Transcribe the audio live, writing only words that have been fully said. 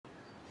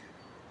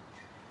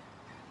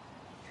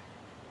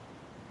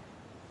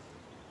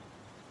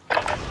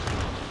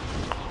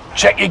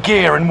Check your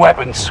gear and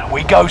weapons.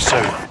 We go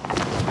soon.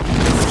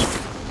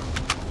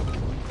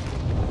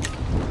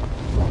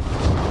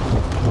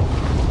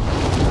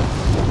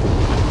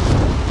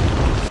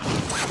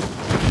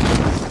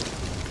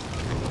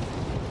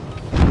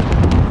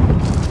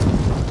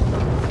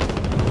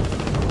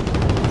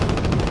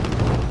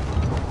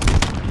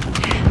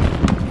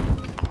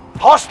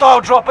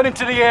 Hostile dropping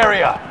into the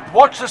area.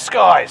 Watch the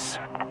skies.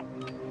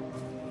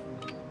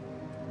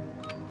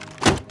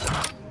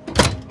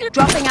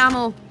 Dropping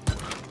ammo.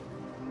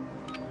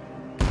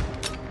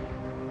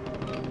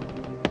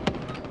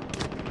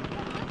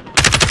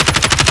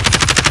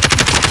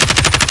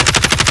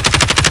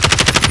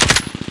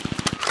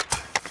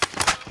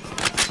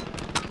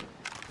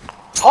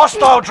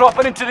 Hostile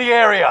dropping into the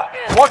area.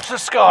 Watch the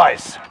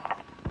skies.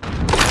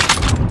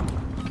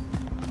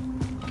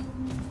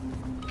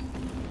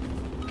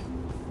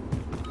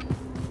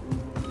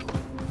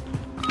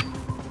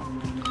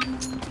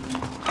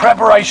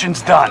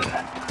 Preparation's done.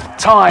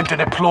 Time to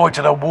deploy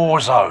to the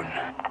war zone.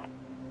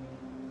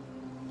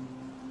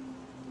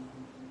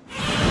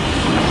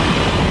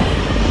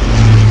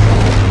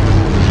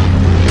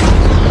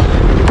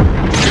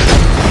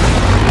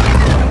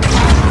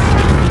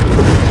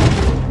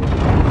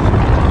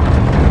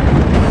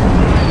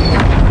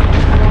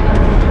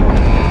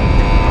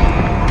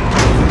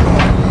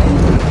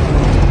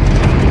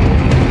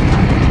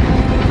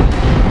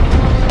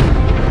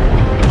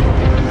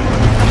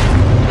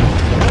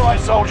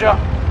 Soldier,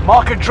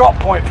 mark a drop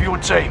point for your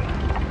team.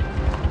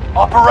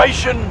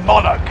 Operation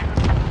Monarch.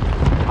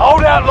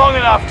 Hold out long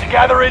enough to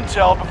gather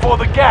intel before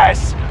the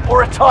gas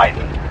or a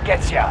Titan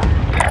gets ya.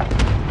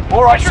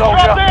 All right,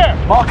 soldier,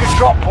 mark a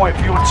drop point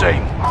for your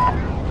team.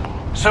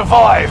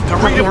 Survive to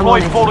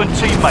redeploy fallen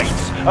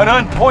teammates and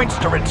earn points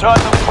to return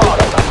them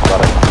faster.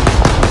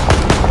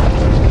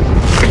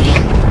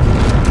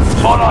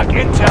 Monarch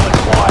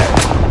intel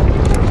acquired.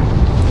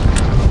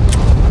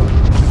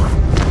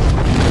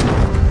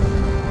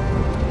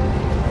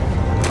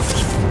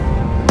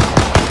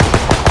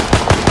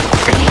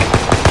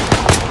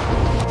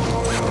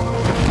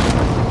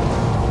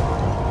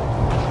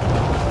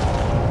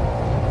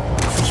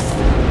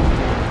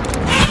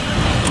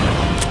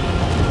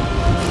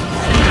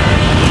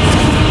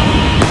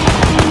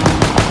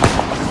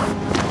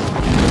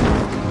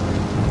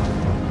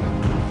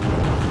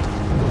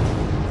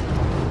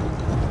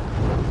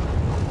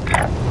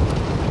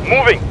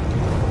 Moving!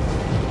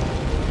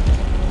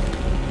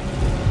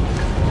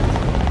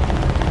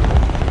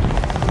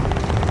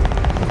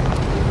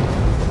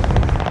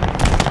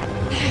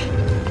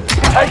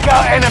 Take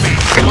out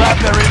enemies, grab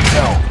their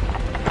intel.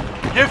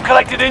 You've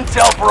collected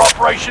intel for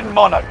Operation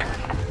Monarch.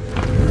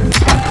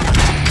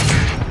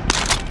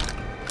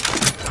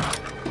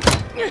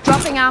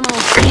 Dropping ammo.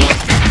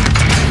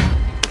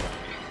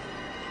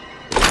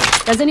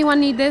 Does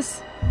anyone need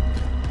this?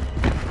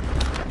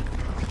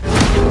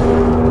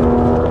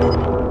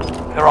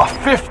 There are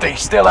 50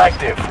 still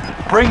active.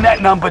 Bring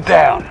that number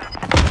down.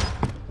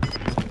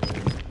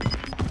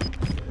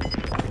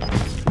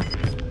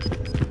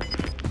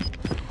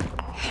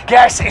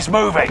 Gas is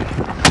moving.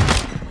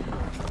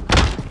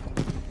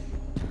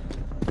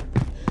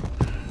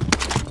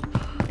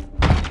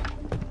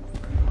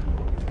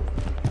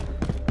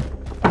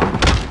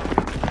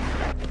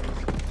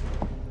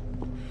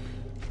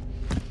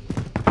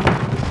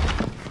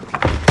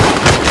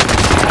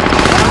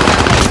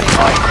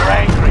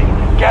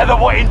 Gather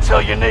what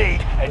intel you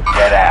need and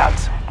get out.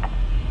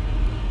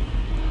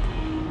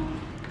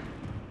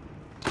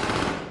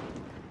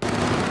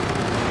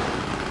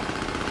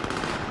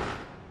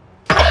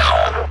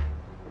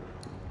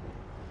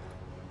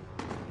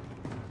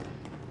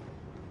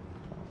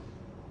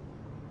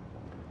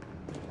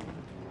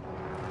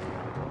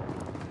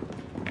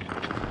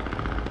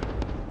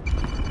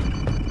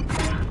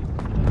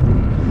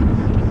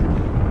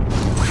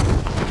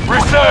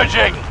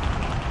 Resurging!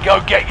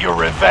 Go get your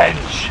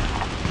revenge.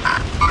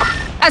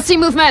 I see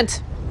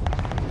movement!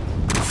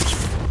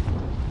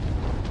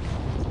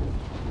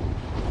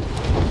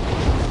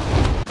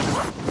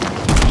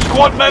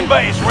 Squad member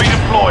is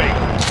redeploying.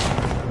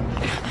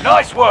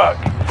 Nice work.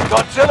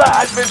 Godzilla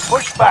has been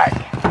pushed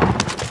back.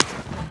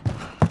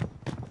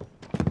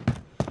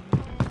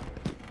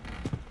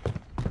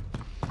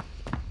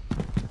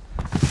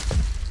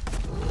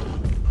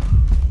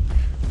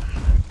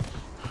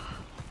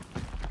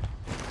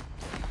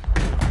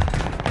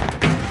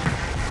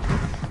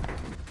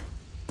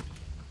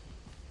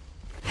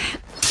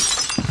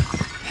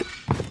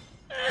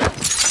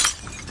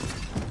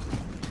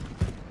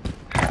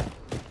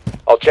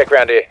 I'll check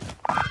round here.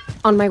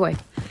 On my way.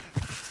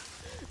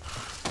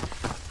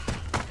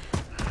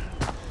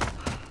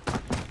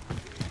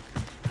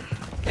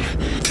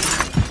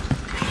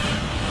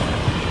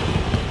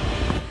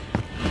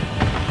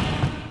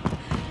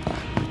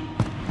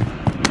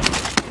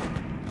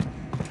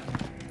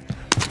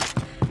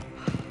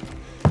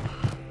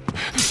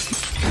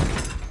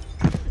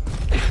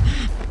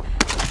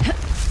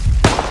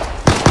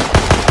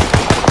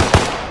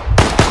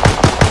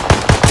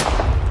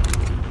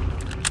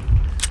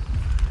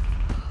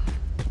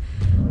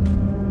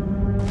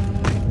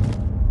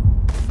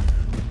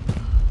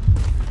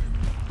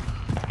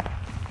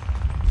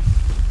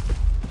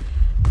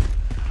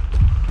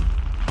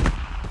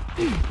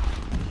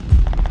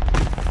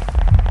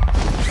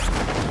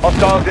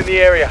 Hostiles in the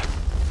area.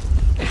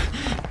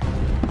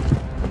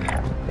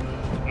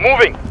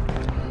 Moving.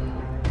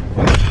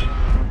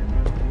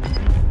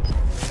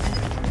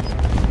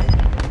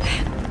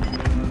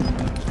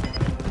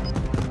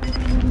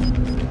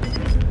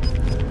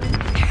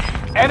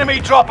 Enemy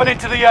dropping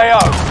into the AO.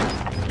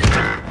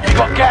 You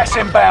got gas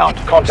inbound.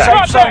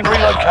 Contact. Safe zone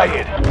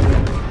relocated.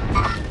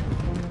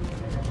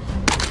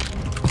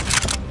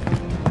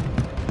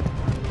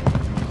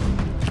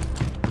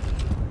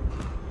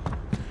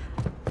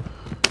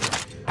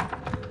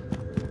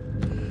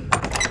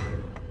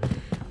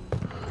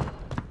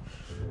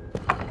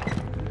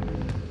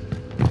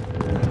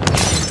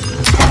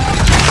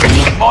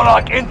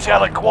 Monarch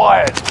intel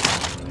acquired.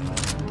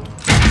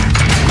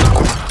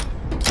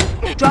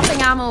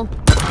 Dropping ammo.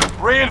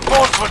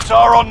 Reinforcements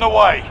are on the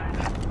way.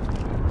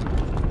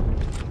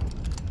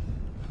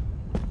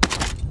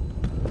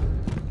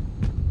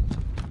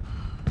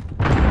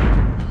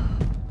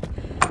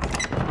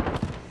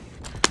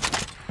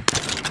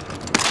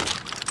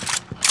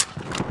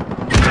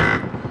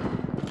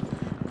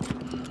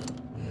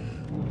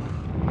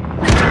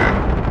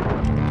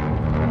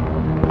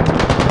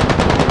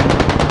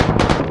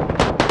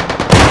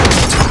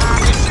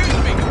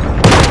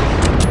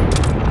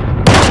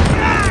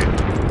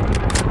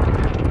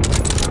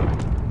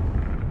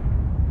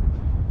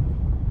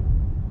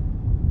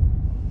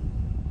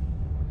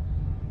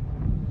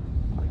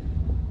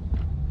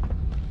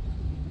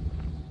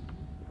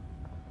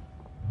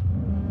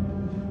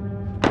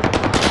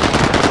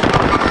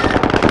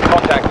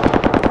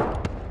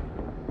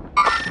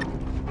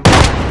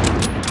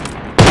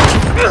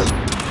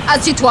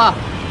 Assieds-toi.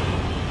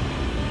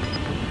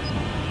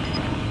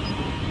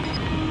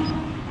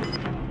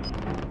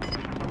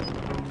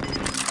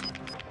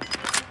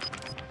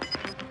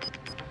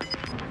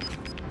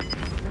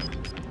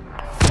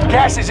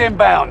 Gas is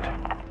inbound.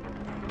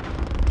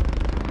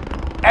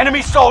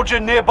 Enemy soldier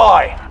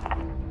nearby.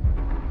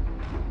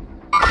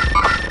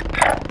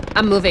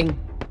 I'm moving.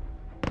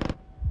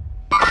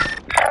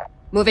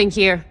 Moving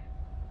here.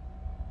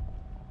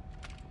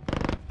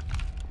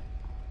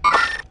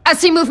 I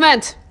see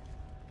movement!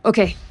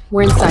 Okay,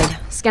 we're inside.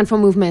 Scan for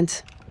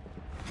movement.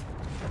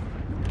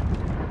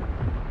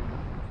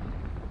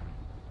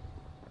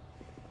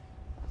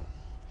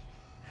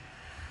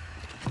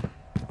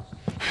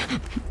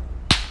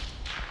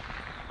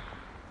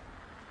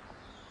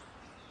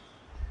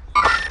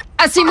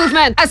 I see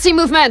movement! I see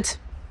movement!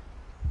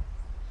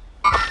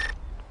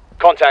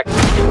 Contact.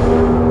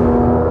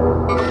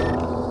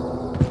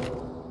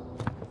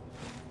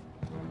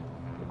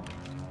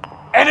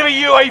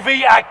 Enemy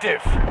UAV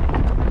active.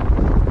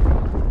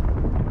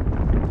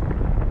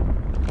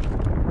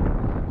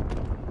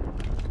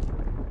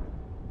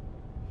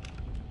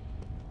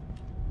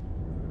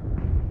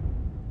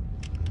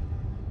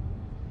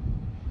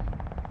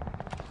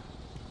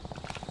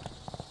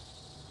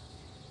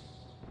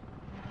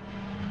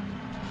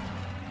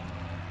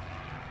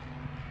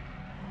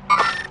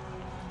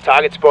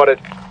 Target spotted.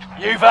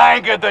 You've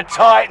angered the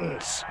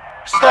Titans.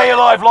 Stay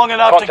alive long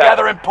enough to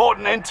gather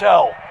important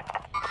intel.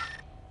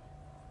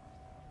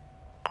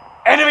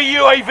 Enemy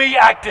UAV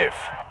active.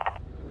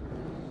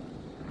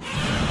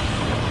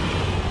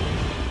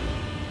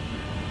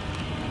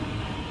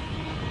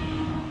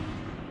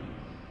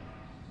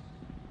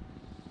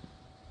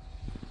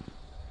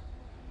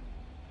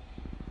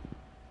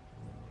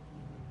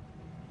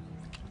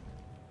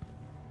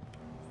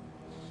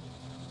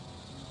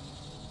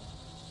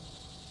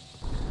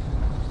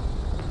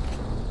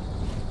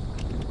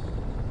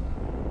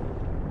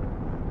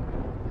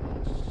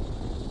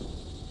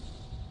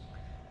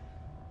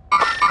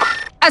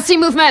 I see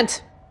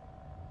movement!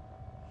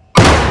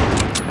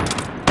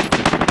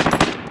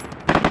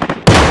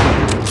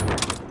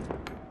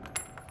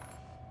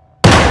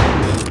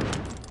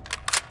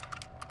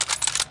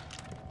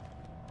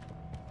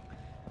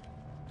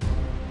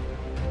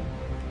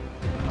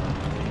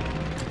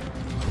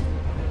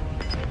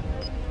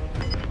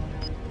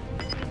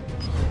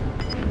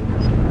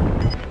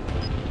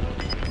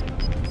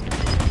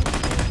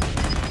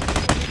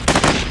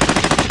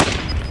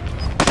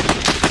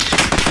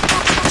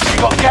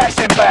 Got gas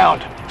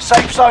inbound.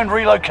 Safe zone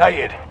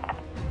relocated.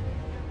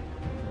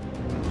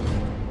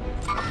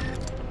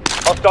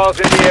 Hostiles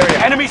in the area.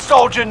 Enemy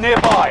soldier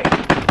nearby.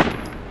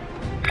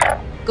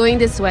 Going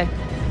this way.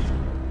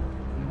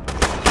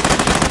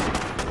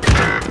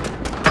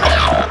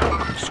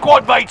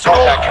 Squad mates are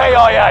all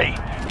KIA.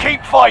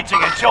 Keep fighting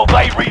until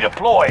they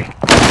redeploy.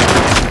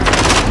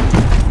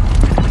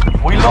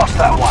 We lost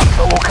that one,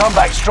 but we'll come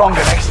back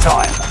stronger next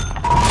time.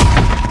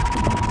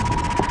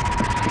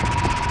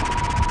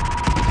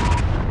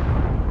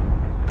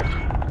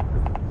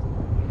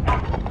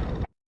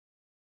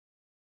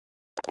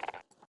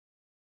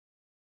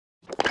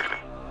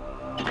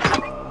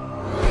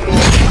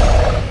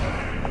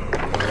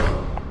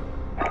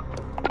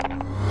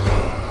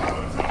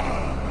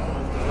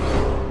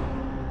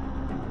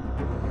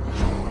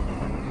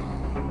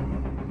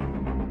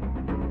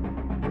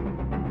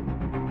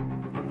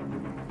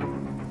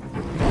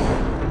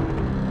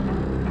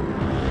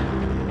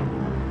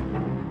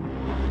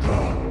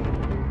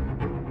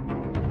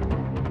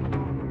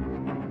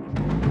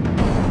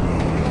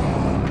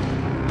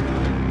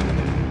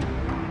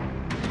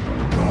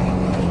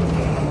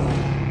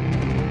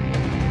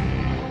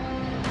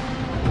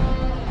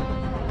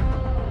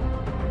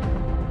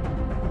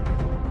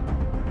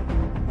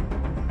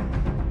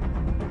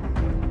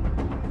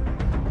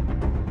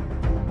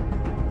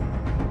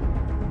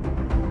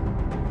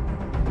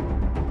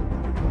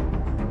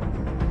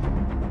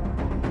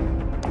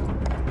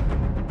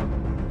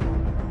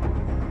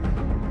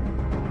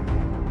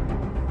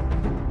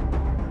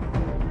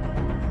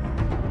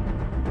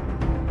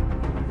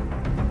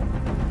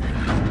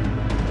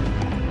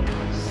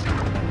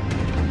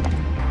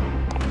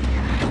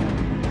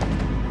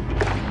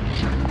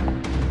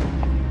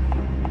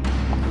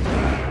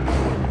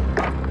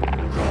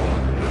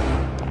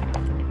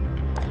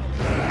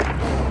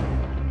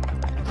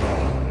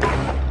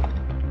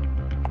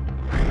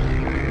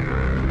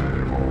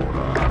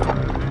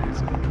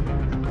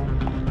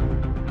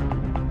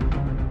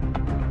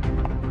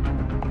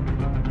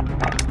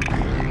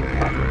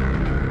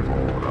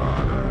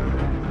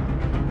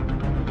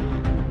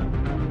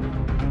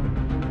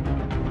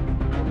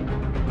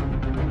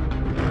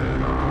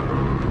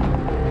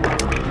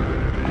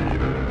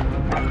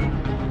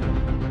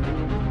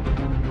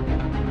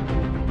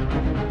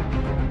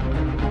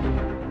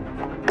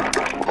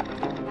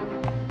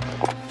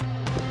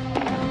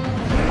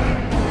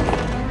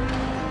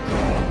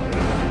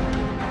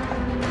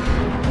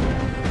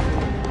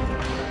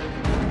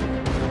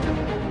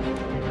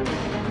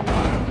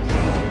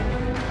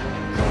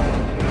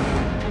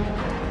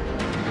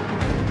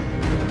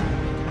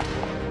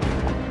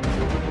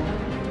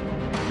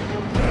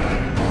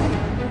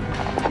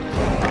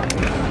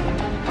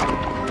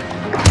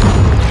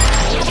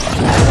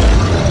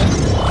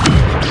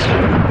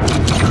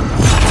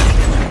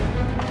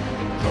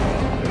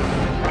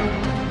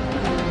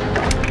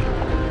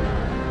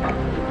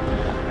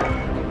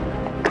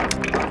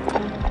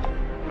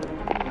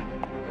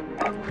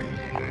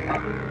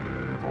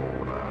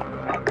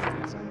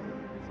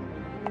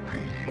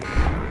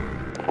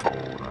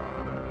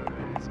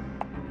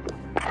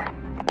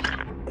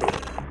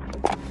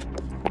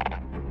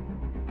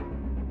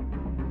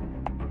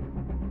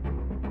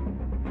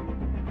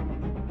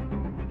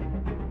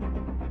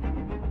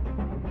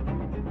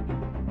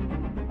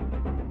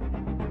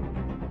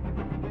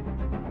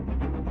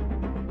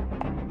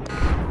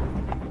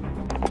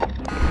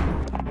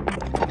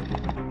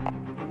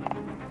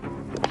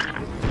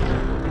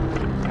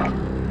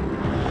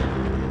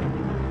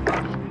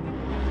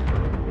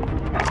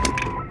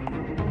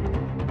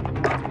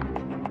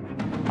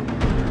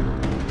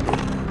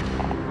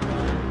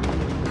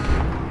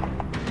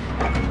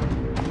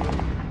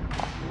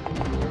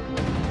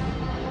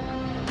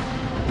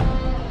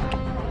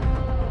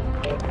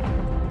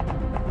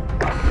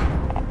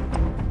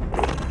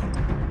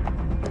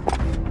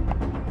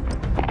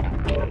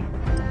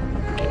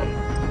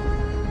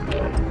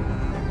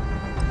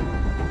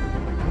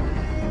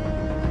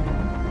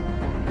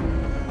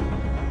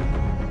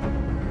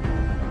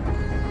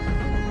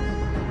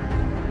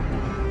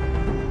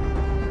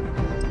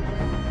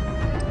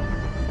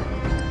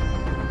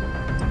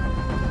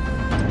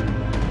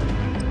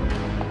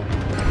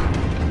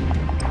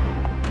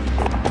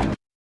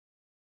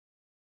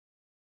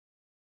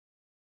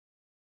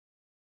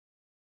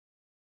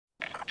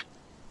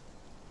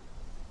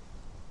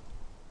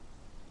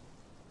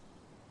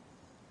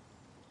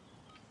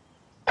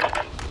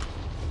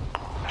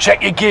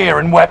 Check your gear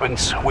and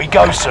weapons. We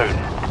go soon.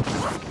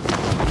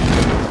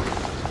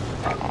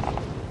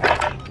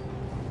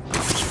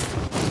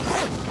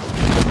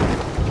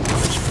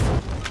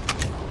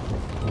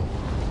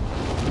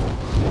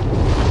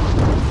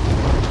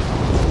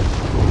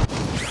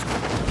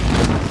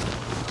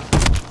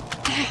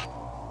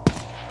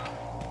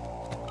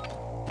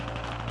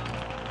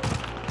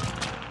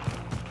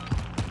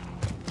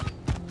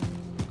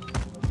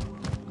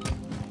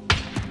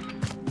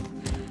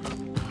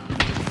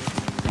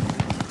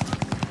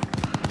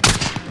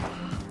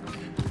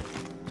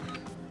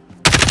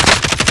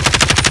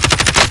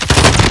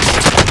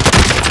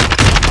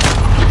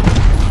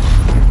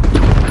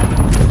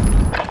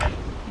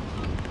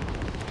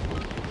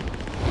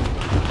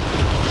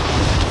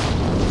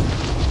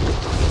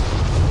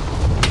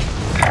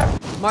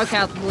 Mark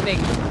out, moving.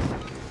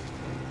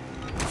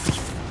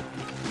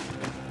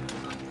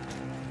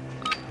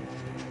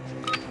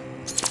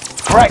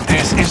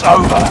 Practice is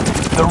over.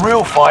 The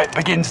real fight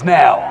begins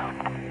now.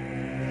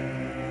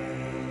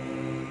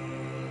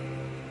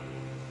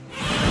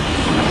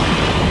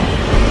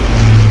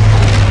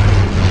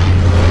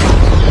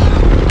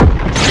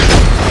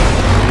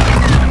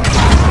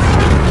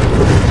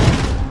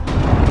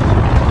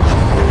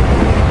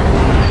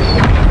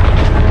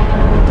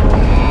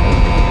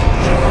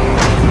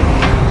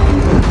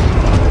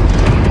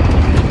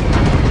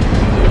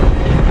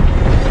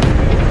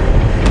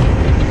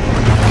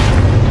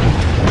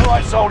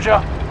 Soldier,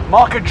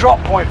 mark a drop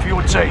point for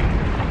your team.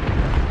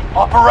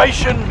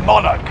 Operation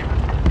Monarch.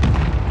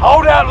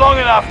 Hold out long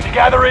enough to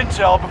gather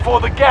intel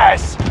before the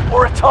gas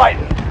or a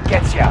Titan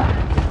gets ya.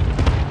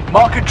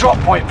 Mark a drop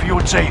point for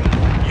your team.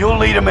 You'll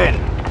lead them in.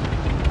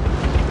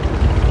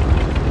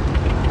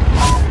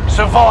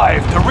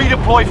 Survive to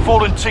redeploy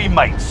fallen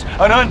teammates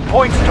and earn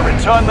points to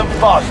return them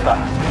faster.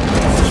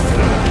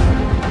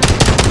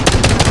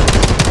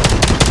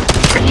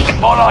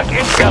 Monarch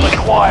intel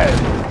acquired.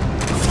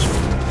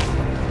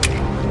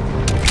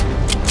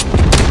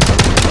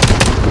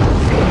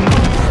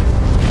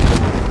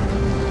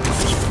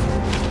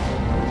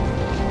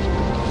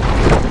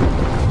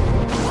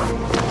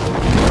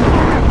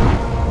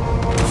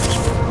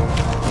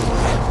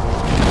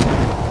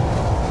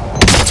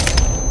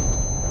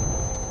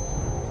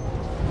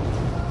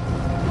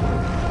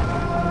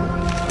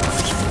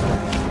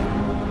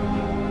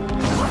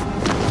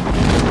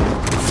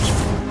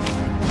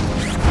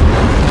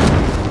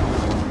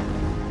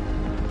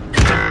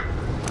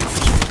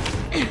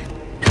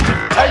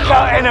 Take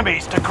out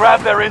enemies to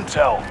grab their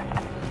intel.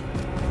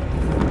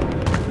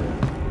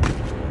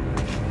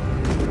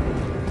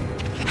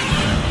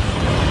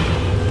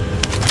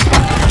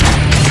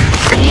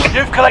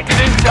 You've collected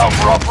intel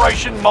for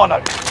Operation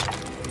Monarch.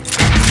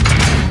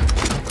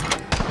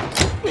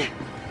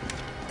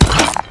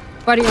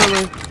 Body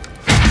armor.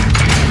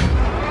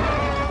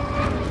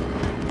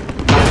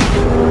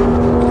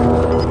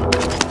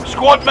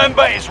 Squad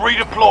member is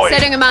redeployed.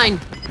 Setting a mine.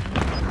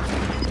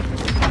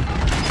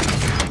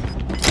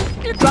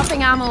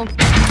 Dropping ammo.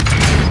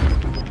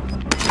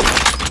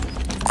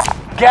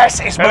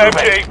 Gas is moving.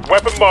 LMG,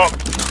 weapon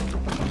marked.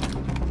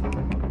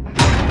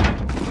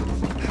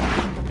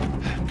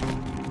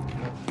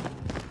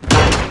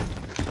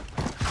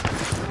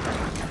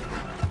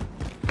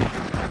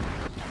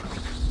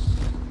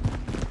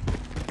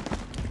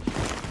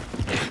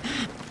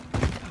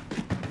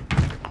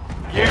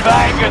 You've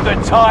angered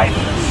the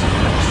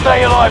Titans.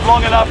 Stay alive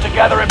long enough to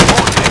gather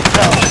important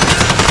intel.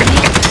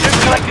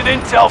 You've collected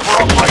intel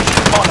for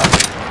Operation Monarch.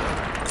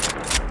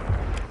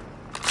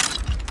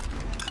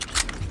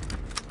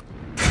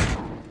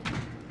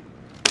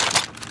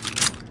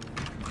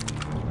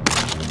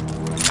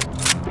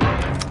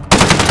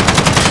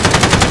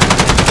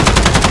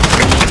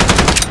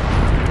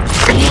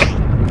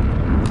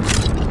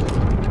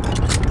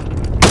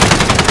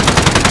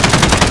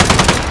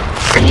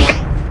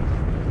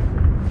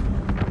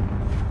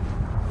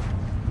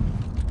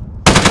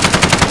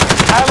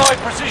 Allied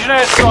precision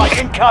airstrike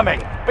incoming.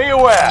 Be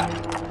aware.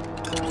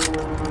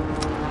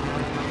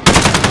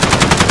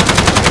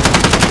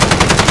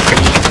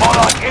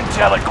 Monarch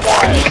intel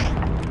acquired.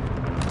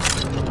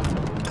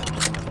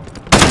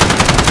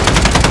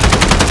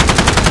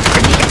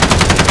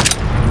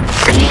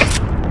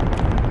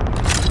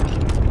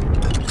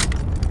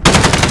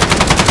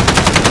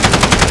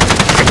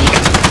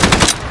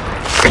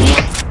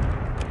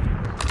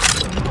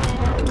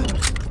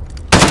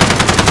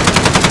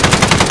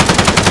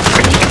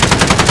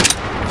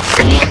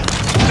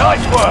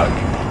 Nice work.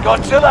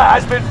 Godzilla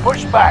has been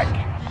pushed back.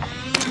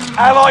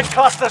 Allied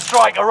cluster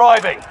strike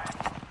arriving.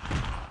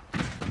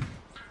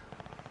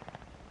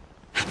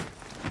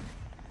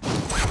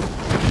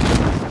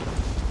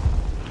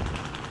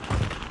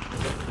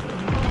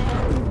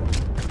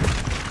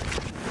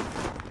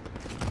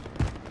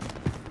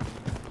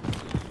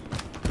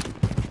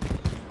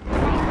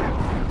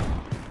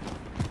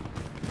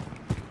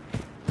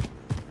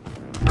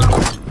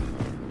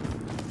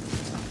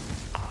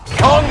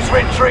 Kong's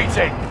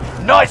retreating.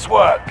 Nice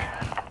work.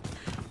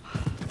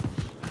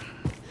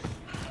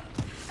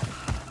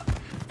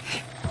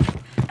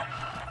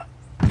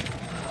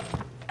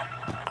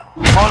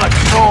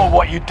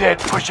 what you did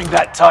pushing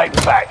that Titan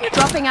back.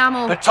 Dropping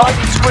ammo. The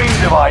Titan screen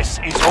device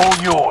is all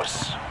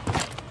yours.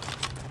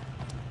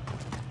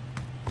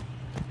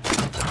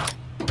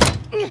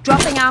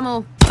 Dropping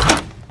ammo.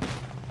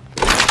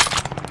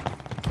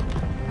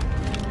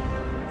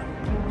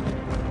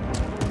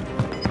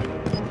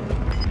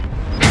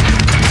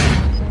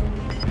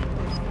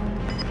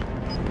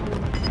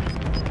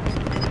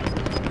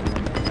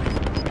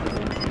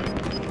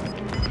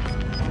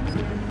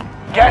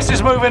 Gas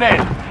is moving in.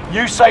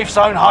 New safe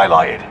zone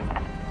highlighted.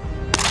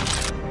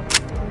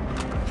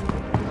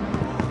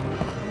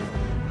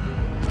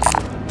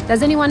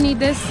 Does anyone need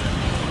this?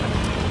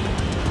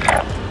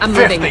 I'm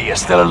 50, moving. you're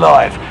still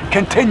alive.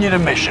 Continue the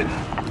mission.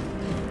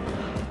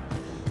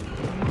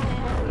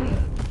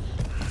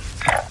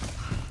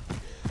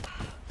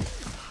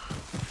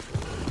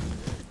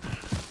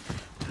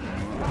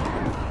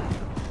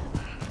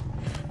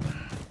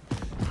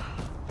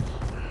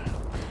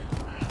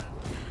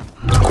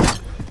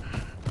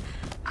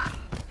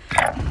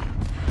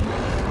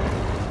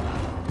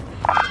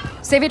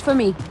 Save it for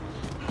me.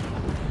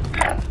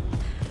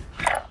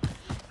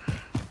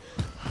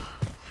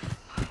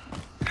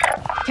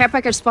 Care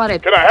package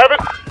spotted. Can I have it?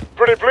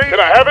 Pretty please? Can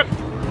I have it?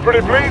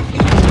 Pretty please?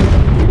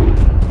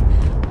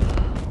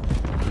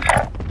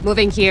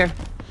 Moving here.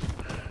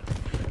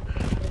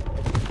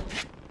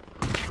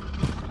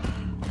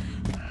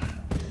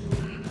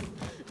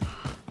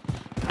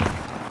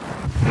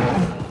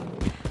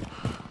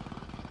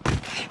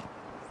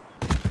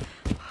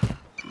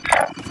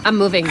 I'm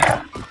moving.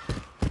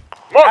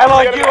 Mark,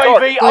 Allied enemy UAV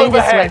target. Going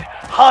this overhead. way.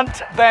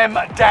 Hunt them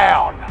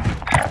down.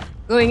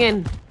 Going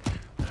in.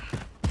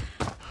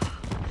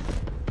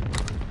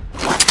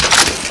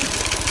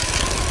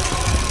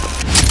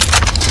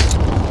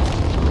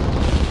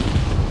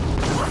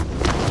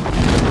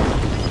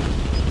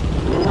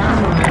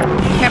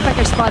 Care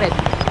package spotted.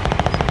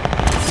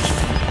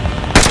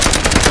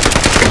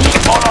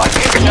 Monarch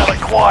intel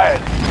acquired.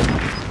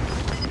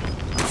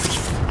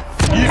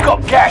 You've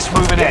got gas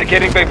moving in.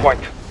 Indicating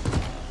waypoint.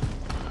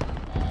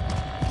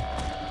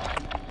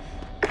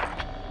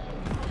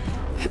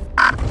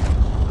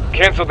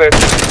 Cancel this.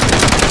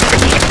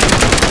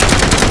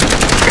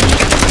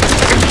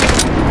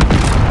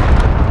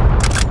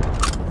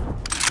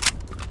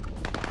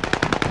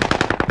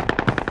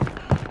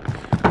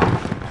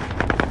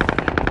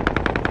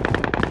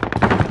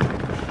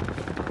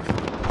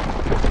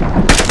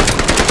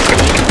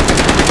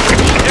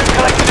 You've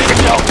collected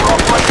intel for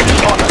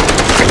Operation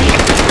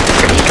Honor.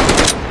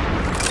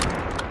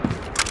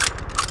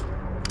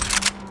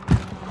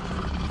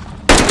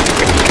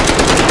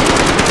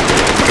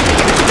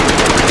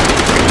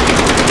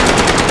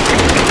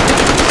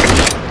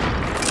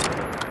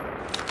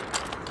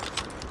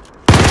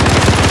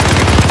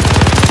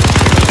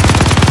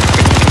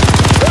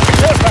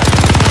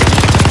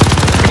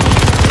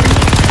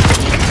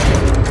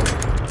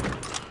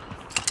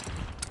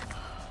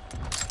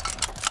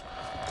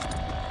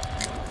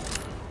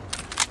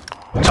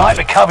 Time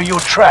to cover your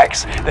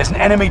tracks. There's an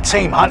enemy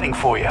team hunting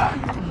for you.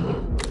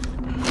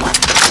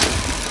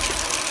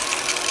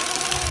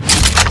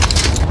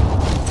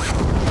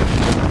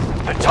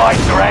 The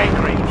Titans are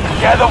angry.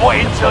 Gather what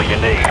intel you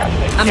need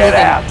and I'm get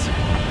moving. out.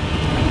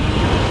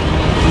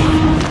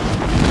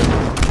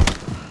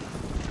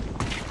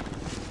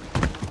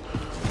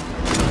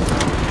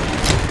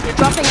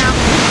 Dropping out.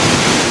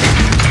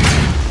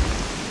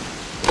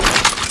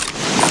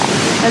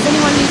 Does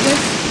anyone need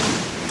this?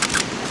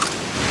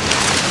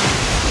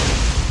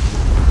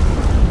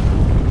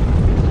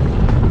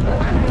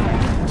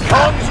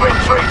 Kong's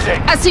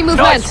retreating. I see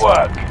movement. Nice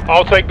work.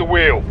 I'll take the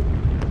wheel.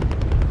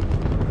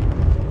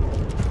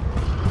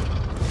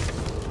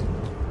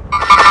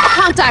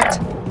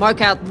 Contact!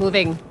 Mark out,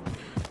 moving. Nice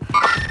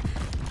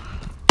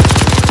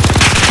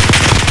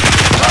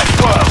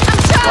work.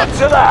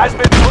 Godzilla has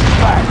been pushed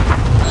back.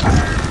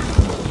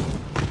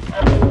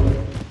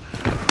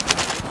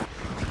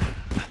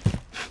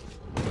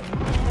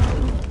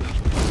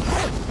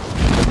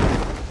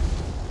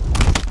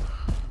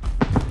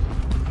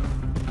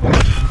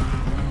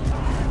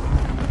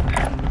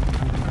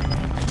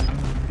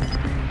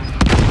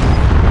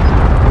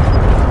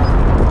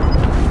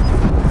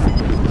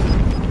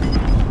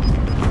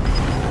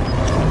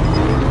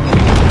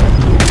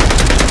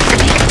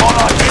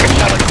 Monarch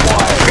intel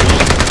acquired.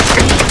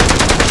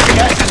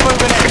 Gas is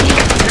moving in.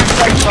 New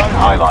safe zone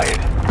highlighted.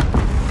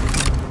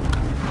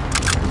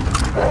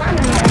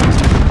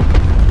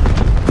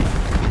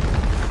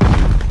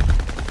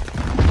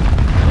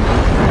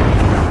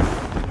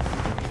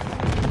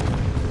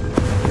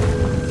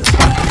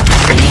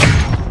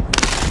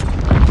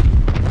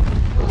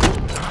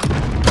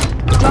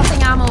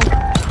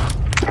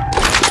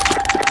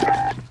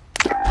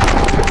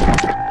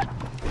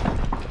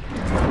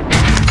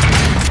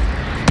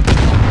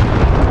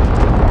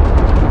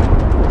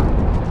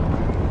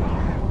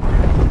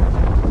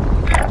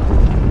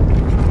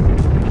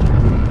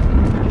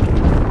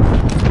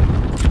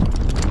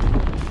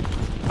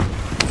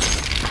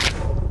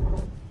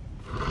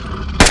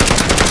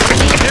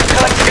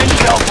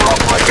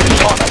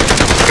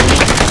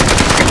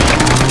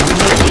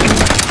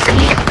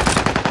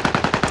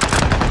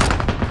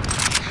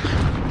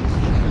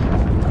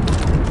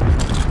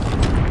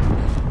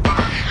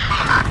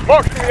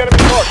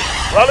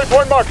 Rally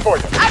point marked for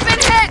you. I've been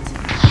hit!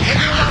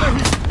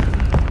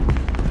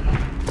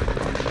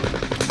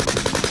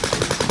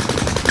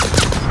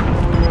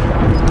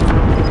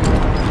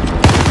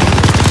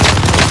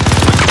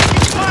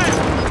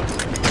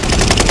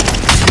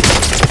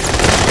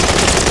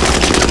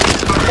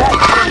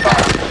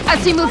 I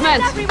see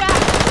movement.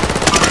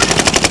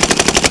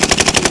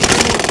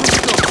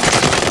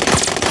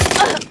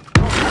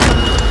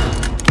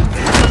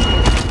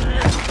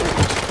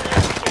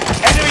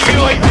 Enemy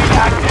UAV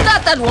active.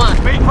 Not that one.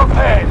 Be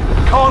prepared.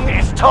 Kong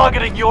is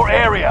targeting your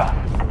area.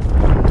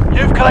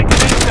 You've collected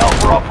intel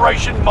for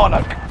Operation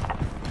Monarch.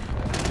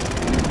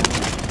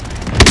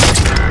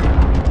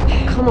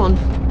 Come on.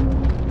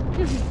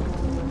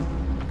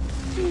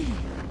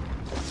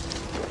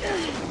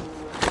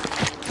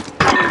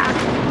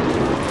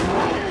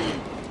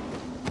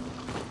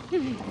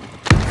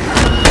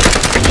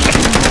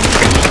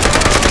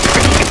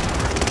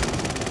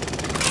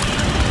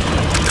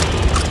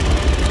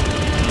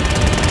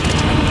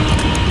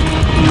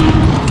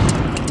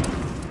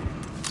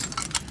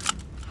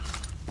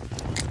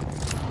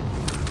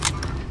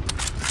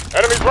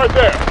 Enemies right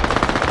there.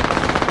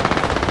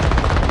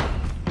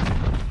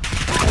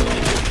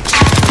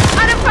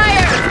 Under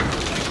fire!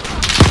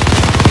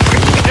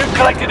 You've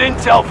collected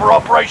intel for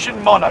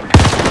Operation Monarch.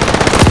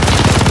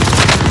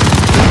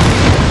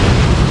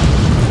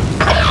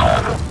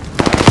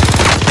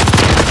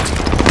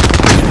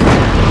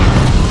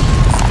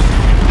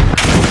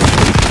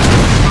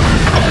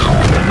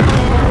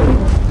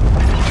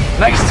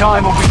 Next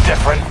time will be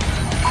different.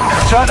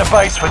 Return to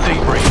base for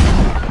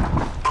debrief.